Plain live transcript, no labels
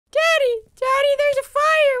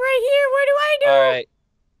do? All right.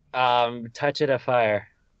 Touch it a fire.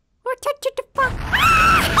 Or touch it to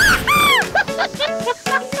fuck.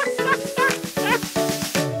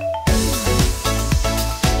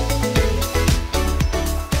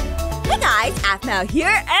 Hey guys, Aphmau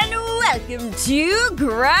here, and welcome to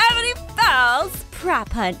Gravity Falls Prop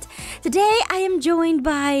Hunt. Today I am joined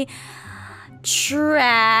by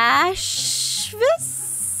Trashvis.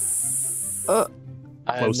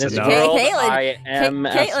 Close enough. Caitlin. I am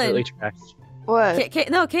absolutely trashed. What?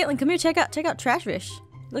 No, Caitlin, come here. Check out Trashvish.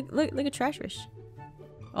 Look at Trashvish.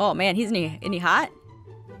 Oh man, he's any hot?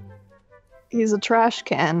 He's a trash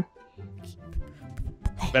can.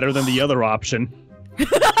 Better than the other option.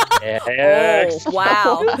 Yes. Oh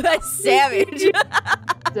wow, that's savage.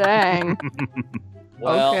 Dang.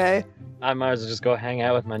 Well, Okay. I might as well just go hang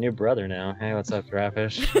out with my new brother now. Hey, what's up,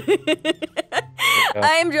 Rapish?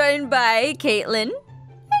 I am joined by Caitlin.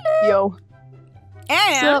 Yo.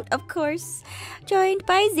 And, Sup? of course, joined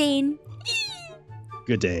by Zane.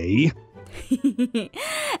 Good day.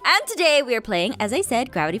 And today we are playing, as I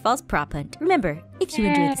said, Gravity Falls Prop Hunt. Remember, if you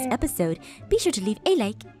enjoyed this episode, be sure to leave a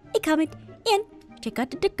like, a comment, and check out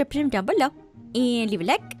the description down below. And leave a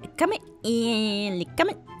like, a comment, and leave a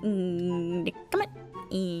comment, and leave a comment.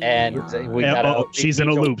 And we gotta. She's in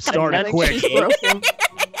a loop. Start it quick. She's broken.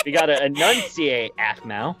 We gotta enunciate,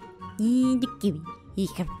 Aphmau. And You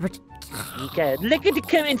gotta look at the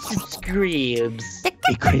comments and scribs.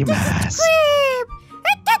 A cream ass.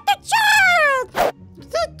 Touch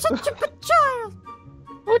the child!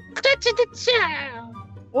 Oh, touch the child.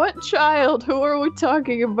 What child? Who are we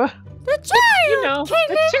talking about? The child! You know,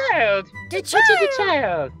 the child. The Touch the child!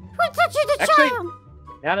 child. Who touching the Actually- child?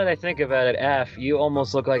 Now that I think about it, Af, you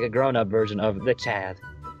almost look like a grown-up version of the child.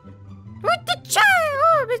 What the child?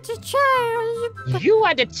 Oh, it's a child. You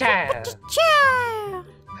are the The child. child.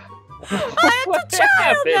 I am What the child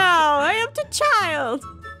happened? now. I am the child.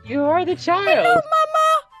 You are the Hello, child. Mama.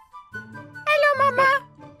 Hello, Mama.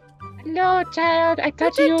 Hello, child. I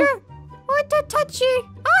touch What you. What the touchy? I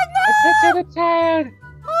Oh touch the child. no.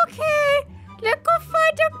 Okay. Let's go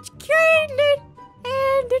find the Caitlin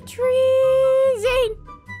and the trees.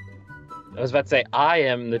 I was about to say, I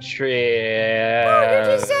am the tree. Oh,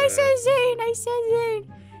 you just said Zane. I said Zane.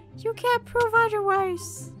 You can't prove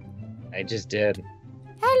otherwise. I just did.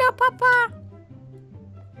 Hello, Papa.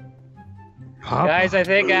 Guys, I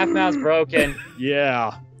think Aphmau's broken.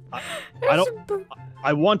 Yeah. I There's don't.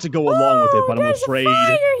 I want to go along with it, but I'm there's afraid a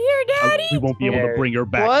fire here, Daddy. we won't be able to bring her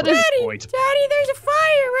back What from is- this point. Daddy, there's a fire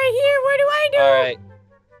right here. What do I do?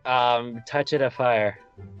 All right. Touch it a fire.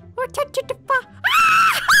 Or touch it the fire.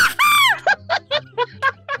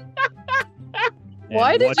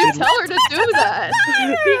 Why And did what you tell her to do that?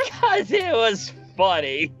 Because it was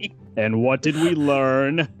funny. And what did we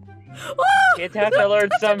learn? Kids have to learn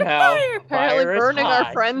somehow. Apparently Fire is burning our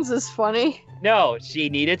hot. friends is funny. No, she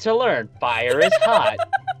needed to learn. Fire is hot.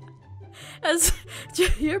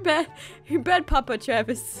 You're bad. You're bad, Papa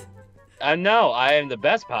Travis. No, I am the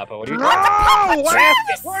best Papa. What are you No! talking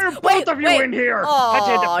Why are both of you in here? Touch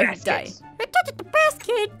it Oh, the you died. basket. I touched the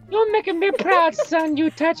basket. You're making me proud, son. You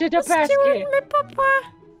touch it the Let's do it, basket. my Papa.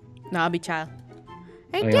 No, I'll be child.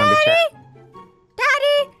 Hey, Oh, you wanna be Daddy.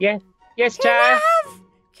 Daddy. Yes, Can I child.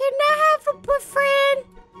 have a boyfriend?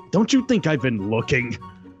 Don't you think I've been looking?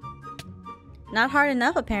 Not hard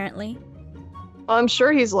enough, apparently. I'm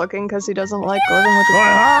sure he's looking because he doesn't like living with his...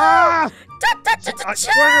 Ah! Touch it, the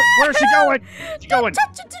child. Where's she going? She going?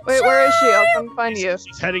 Touch it, the Wait, where is she? I'll child. come find you.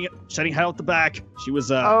 She's heading out the back. She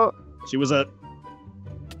was Oh, She was a.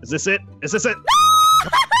 Is this it? Is this it? Zane,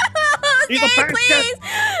 Eat the basket. please.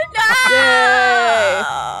 Yay.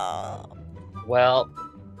 No. Well,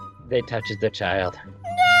 they touched the child.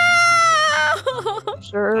 No.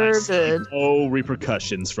 sure I see did. no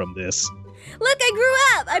repercussions from this. Look, I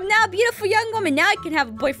grew up. I'm now a beautiful young woman. Now I can have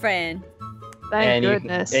a boyfriend. Thank and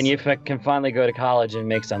goodness. You can finally go to college and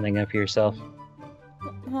make something of yourself.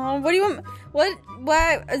 Oh, what do you want? What?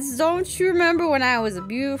 Don't you remember when I was a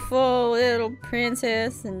beautiful little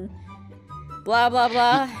princess and blah blah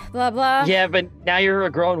blah blah blah? Yeah, but now you're a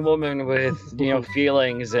grown woman with,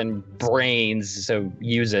 feelings and brains, so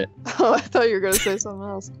use it. Oh, I thought you were going to say something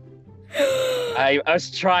else. I was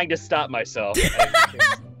trying to stop myself.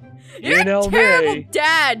 You're You know a terrible me.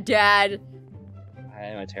 dad. I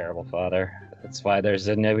am a terrible father. That's why there's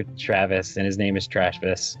a new Travis, and his name is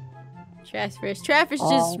Trashvis. Trashfish. Trashfish is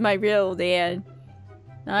just my real dad.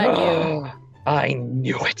 Not you. I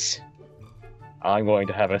knew it. I'm going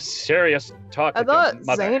to have a serious talk I with thought your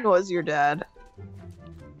mother. Zane was your dad.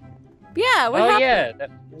 Yeah, what Oh happened? yeah,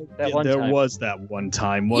 that Yeah, one there time. was that one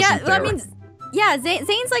time, wasn't Yeah, there? I mean, Yeah,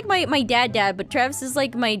 Zane's like my dad, but Travis is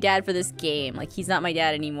like my dad for this game. Like, he's not my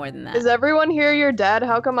dad any more than that. Is everyone here your dad?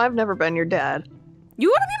 How come I've never been your dad? You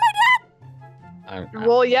want to be my dad?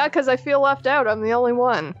 Well, yeah, because I feel left out. I'm the only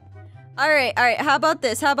one. All right. How about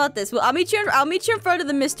this? Well, I'll meet you in front of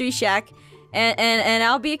the mystery shack, and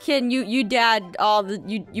I'll be a kid. And you dad.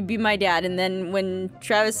 You be my dad, and then when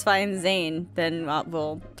Travis finds Zane, then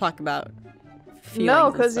we'll talk about.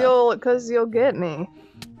 No, because you'll get me.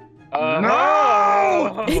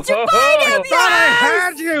 No! It's a fight, I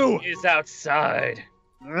had you! He's outside.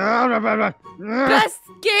 Best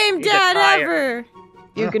game He's a dad fire. ever.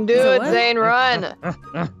 You can do So it, what? Zane. Run.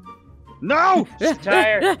 No! He's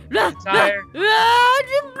tired. He's tired.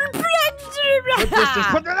 Put this,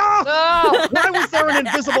 put it off! No. Why was there an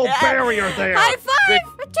invisible barrier there? High five!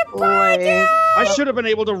 It's a Wait. I should have been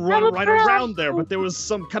able to run right around there, but there was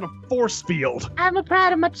some kind of force field. I'm a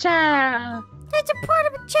proud of my child. It's a part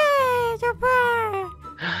of a chest.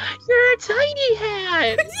 You're a tiny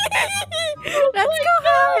hat. Let's go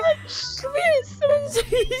home. Come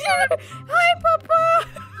here. Hi, Papa.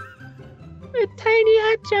 A tiny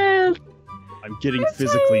hat child. I'm getting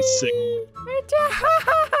physically sick. You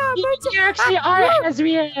actually are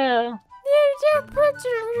Azriel.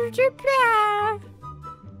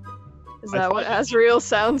 Is that what Azriel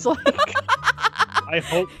sounds like? I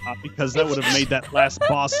hope not, because that would have made that last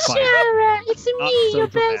boss fight. Shara, it's Not me, so your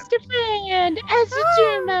dramatic. best friend,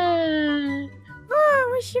 Azajuma. Oh,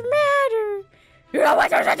 what's the matter?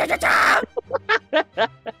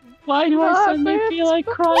 Why do I Oh, suddenly man. feel like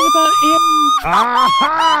crying about Aaron?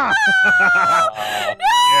 Aha!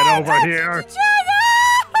 Get over here.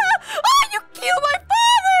 Oh, you killed my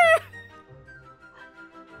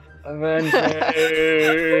Avenge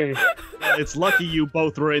me. It's lucky you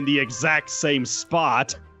both were in the exact same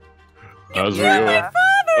spot. Azriel,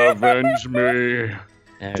 avenge me.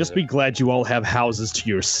 Just be glad you all have houses to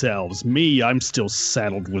yourselves. Me, I'm still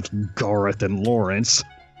saddled with Gareth and Lawrence.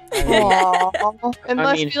 Aww. It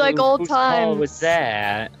must be like old whose call times. was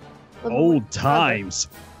that? Old times.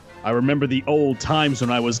 I remember the old times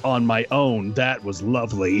when I was on my own. That was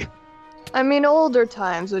lovely. I mean, older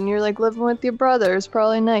times when you're like living with your brother is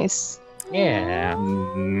probably nice. Yeah.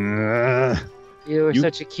 Mm, You were You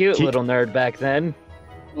such a cute keep- little nerd back then.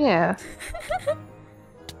 Yeah.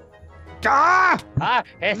 Ah! Ah,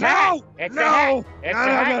 it's No! that! It's the hat! No! It's the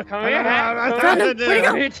hat! Come here, hat! Come Come here.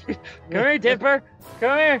 here! Come here, Dipper!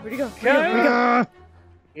 Come here! Where'd he go? Come here! Ah!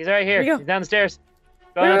 He's right here. Where'd he go? He's down the stairs.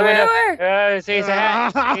 Go out the window. Where? See, he's a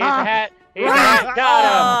hat. He's a hat. He's a hat.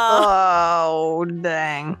 Got Oh,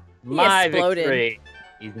 dang. him. My exploded. victory.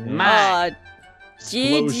 He's mine.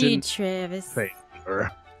 GG, Explosion. Travis.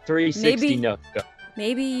 Failure. 360 maybe- no go.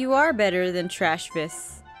 Maybe you are better than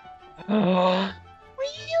Trashvis. Oh,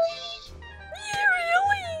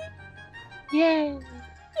 Yay.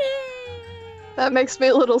 That makes me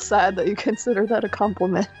a little sad that you consider that a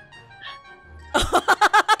compliment.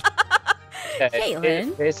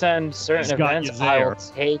 Caitlin? Based on certain He's got events, you I there. will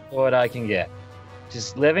take what I can get.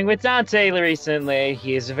 Just living with Dante recently,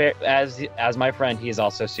 he is very, as my friend, he is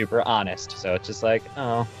also super honest. So it's just like,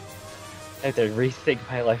 oh, I have to rethink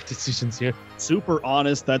my life decisions here. Super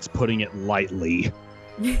honest, that's putting it lightly.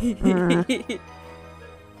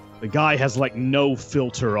 The guy has like no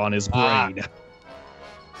filter on his brain.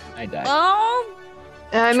 I died. Oh,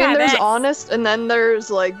 And I mean, there's Travis. honest, and then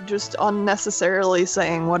there's like just unnecessarily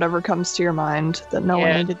saying whatever comes to your mind that no one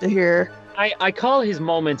Yeah. needed to hear. I call his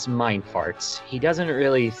moments mind farts. He doesn't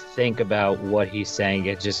really think about what he's saying.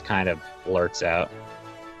 It just kind of blurts out.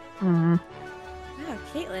 Mm. wow,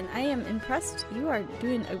 Caitlin, I am impressed. You are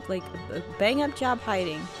doing a bang-up job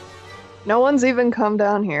hiding. No one's even come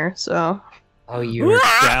down here, so. Oh, you were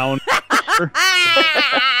Down.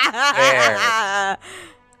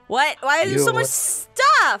 What? Why is there so You much were-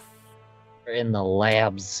 stuff? in the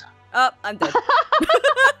labs. Oh, I'm dead.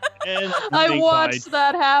 And I they watched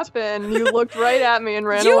that happen. You looked right at me and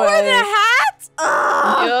ran you away. were the hat?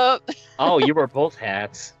 Oh. Oh, you were both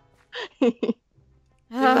hats. Yep.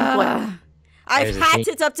 I've There's a had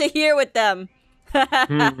thing. it up to here with them. You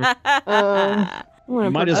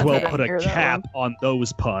might as well Okay. put a cap on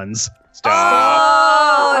those puns. Stop.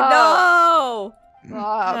 Oh, no.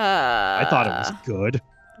 I thought it was good.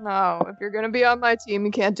 No, if you're gonna be on my team,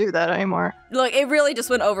 you can't do that anymore. Look, it really just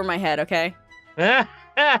went over my head, okay? Stop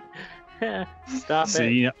it.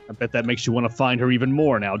 See, I bet that makes you want to find her even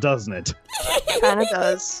more now, doesn't it? Kinda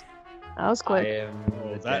does. That was I quick. am Oh,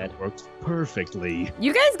 dead. that worked perfectly.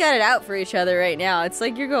 You guys got it out for each other right now. It's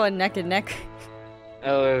like you're going neck and neck,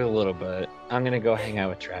 Oh, a little bit. I'm gonna go hang out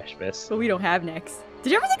with Trash Fist. but we don't have necks. Did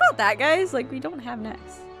you ever think about that, guys? Like, we don't have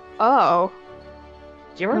necks. Oh.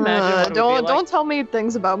 Do you ever imagine what it would be like? Don't tell me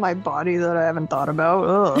things about my body that I haven't thought about.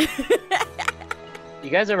 Ugh. You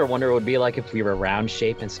guys ever wonder what it would be like if we were round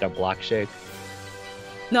shape instead of block shape?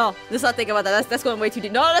 No, let's not think about that. That's going way too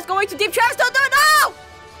deep. No, that's going too deep. Travis, don't do it. No!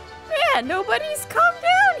 Man, nobody's come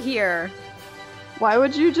down here. Why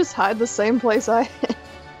would you just hide the same place I hid?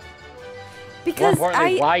 Because More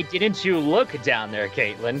importantly, why didn't you look down there,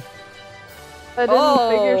 Caitlin? I didn't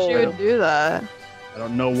figure she would do that. I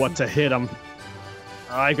don't know what to hit him.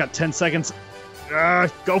 I got 10 seconds.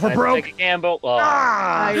 Go for I broke. Take a gamble. Oh.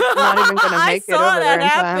 I'm not even gonna make it over there in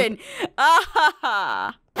time.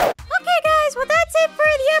 Okay, guys, well, that's it for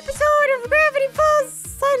the episode of Gravity Falls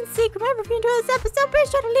Sunseek. Remember, if you enjoyed this episode, be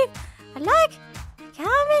sure to leave a like, a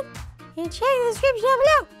comment, and check the description down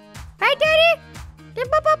below. Right, Daddy?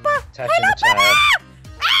 Touching the child.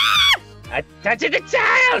 I'm touching the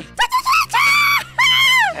child!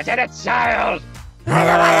 Touching the child!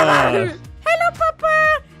 Hello, Papa!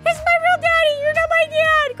 It's my real daddy! You're not my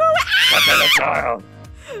dad! Go away! Touching the child!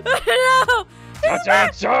 Hello! Touching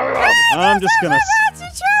the child! I'm just gonna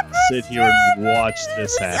sit here and watch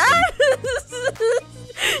this happen.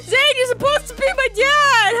 Zane, you're supposed to be my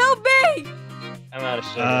dad! Help me! I'm out of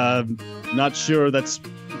shit. Not sure that's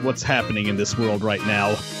what's happening in this world right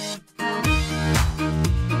now.